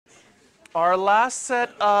Our last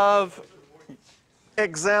set of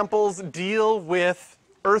examples deal with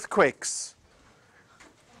earthquakes.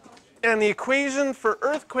 And the equation for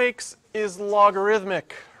earthquakes is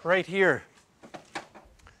logarithmic right here.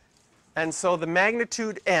 And so the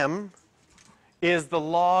magnitude m is the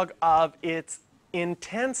log of its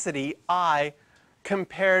intensity, I,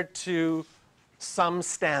 compared to some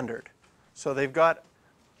standard. So they've got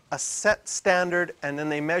a set standard, and then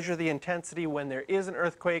they measure the intensity when there is an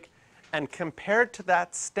earthquake, and compared to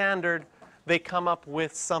that standard, they come up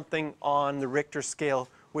with something on the Richter scale,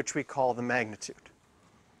 which we call the magnitude.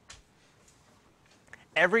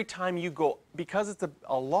 Every time you go, because it's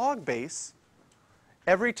a log base,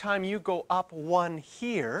 every time you go up 1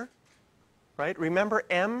 here, right? Remember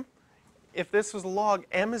m, if this was log,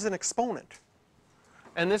 m is an exponent.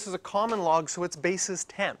 And this is a common log, so its base is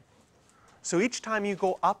 10. So each time you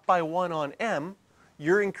go up by 1 on m,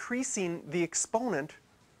 you're increasing the exponent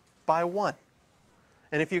by 1.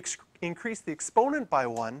 And if you increase the exponent by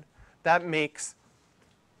 1, that makes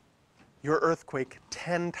your earthquake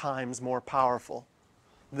 10 times more powerful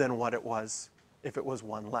than what it was if it was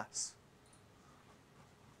 1 less.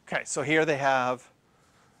 Okay, so here they have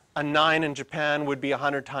a 9 in Japan would be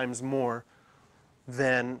 100 times more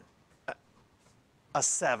than a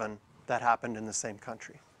 7 that happened in the same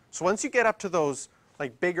country. So once you get up to those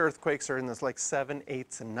like big earthquakes are in this like 7,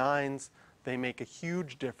 8s, and 9s, they make a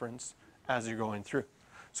huge difference as you're going through.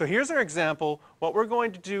 So here's our example. What we're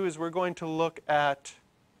going to do is we're going to look at,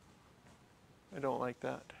 I don't like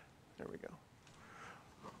that. There we go.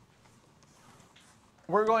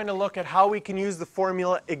 We're going to look at how we can use the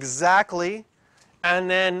formula exactly, and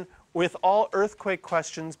then with all earthquake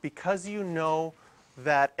questions, because you know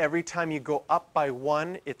that every time you go up by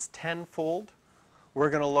 1, it's 10-fold, we're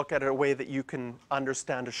going to look at a way that you can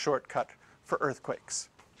understand a shortcut for earthquakes.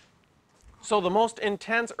 So the most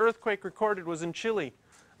intense earthquake recorded was in Chile,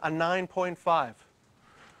 a 9.5.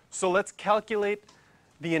 So let's calculate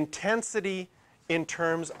the intensity in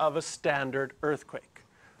terms of a standard earthquake.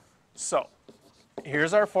 So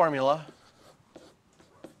here's our formula.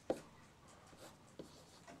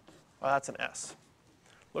 Well, that's an S.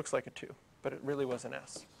 Looks like a 2, but it really was an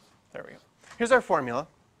S. There we go. Here's our formula.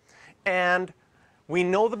 And we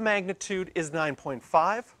know the magnitude is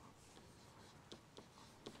 9.5.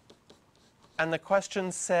 And the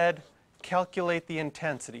question said, calculate the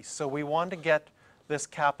intensity. So we want to get this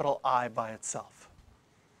capital I by itself.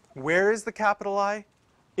 Where is the capital I?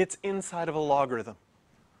 It's inside of a logarithm.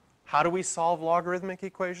 How do we solve logarithmic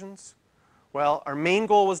equations? Well, our main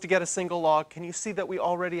goal was to get a single log. Can you see that we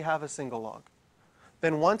already have a single log?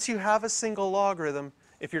 Then once you have a single logarithm,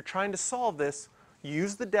 if you're trying to solve this,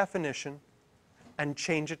 use the definition and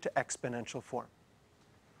change it to exponential form.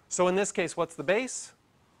 So in this case, what's the base?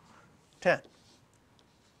 10.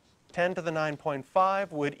 10 to the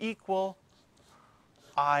 9.5 would equal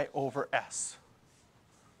I over S.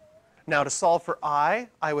 Now to solve for I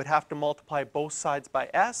would have to multiply both sides by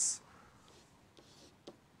S.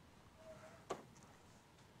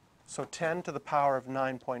 So 10 to the power of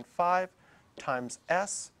 9.5 times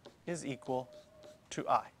S is equal to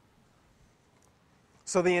I.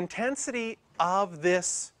 So the intensity of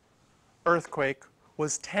this earthquake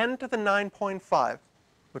was 10 to the 9.5,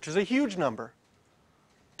 which is a huge number,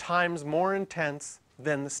 times more intense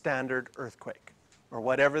than the standard earthquake, or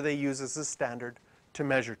whatever they use as a standard to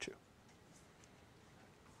measure to.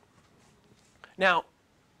 Now,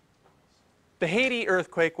 the Haiti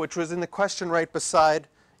earthquake, which was in the question right beside,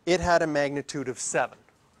 it had a magnitude of 7.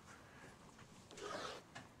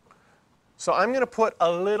 So I'm going to put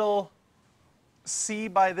a little C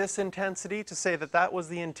by this intensity to say that that was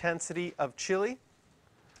the intensity of Chile.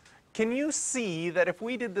 Can you see that if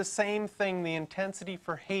we did the same thing, the intensity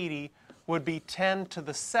for Haiti would be 10 to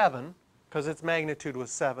the 7, because its magnitude was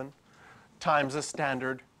 7, times a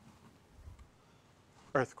standard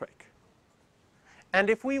earthquake. And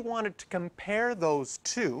if we wanted to compare those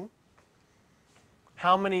two,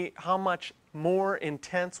 how much more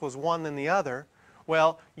intense was one than the other?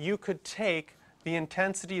 Well, you could take the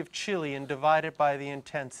intensity of Chile and divide it by the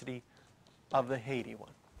intensity of the Haiti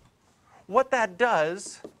one. What that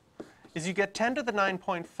does is you get 10 to the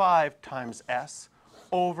 9.5 times S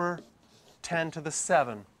over 10 to the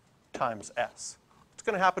 7 times S. What's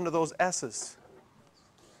going to happen to those S's?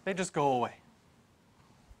 They just go away.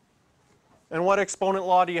 And what exponent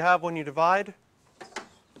law do you have when you divide?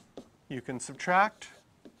 You can subtract.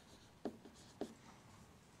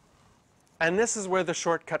 And this is where the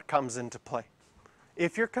shortcut comes into play.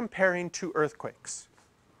 If you're comparing two earthquakes,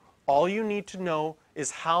 all you need to know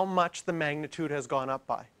is how much the magnitude has gone up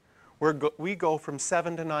by. We go from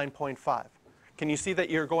 7 to 9.5. Can you see that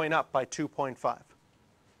you're going up by 2.5?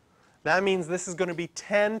 That means this is going to be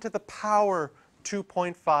 10 to the power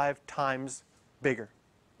 2.5 times bigger.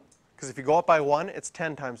 Because if you go up by 1, it's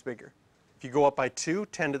 10 times bigger. If you go up by 2,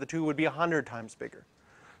 10 to the 2 would be 100 times bigger.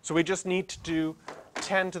 So we just need to do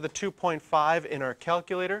 10 to the 2.5 in our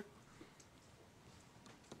calculator.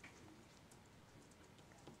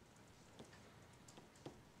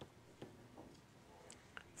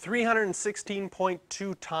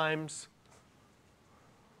 $316.2 times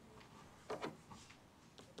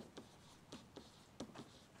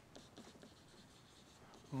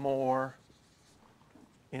more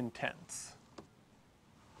intense.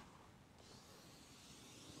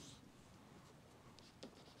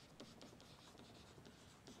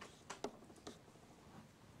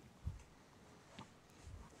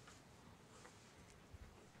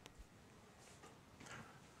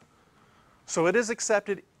 So it is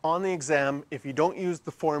accepted on the exam if you don't use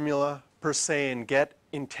the formula per se and get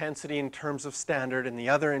intensity in terms of standard and the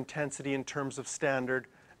other intensity in terms of standard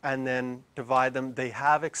and then divide them. They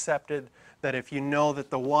have accepted that if you know that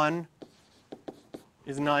the one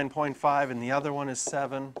is 9.5 and the other one is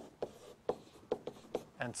 7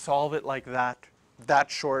 and solve it like that, that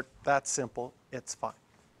short, that simple, it's fine.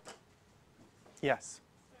 Yes?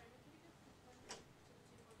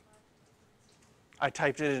 I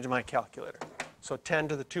typed it into my calculator. So 10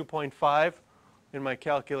 to the 2.5 in my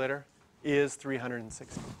calculator is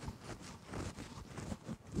 360.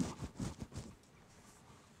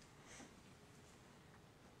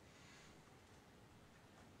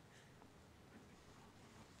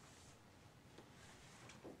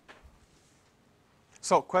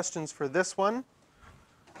 So questions for this one?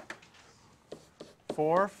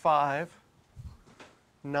 4, 5,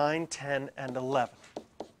 9, 10, and 11.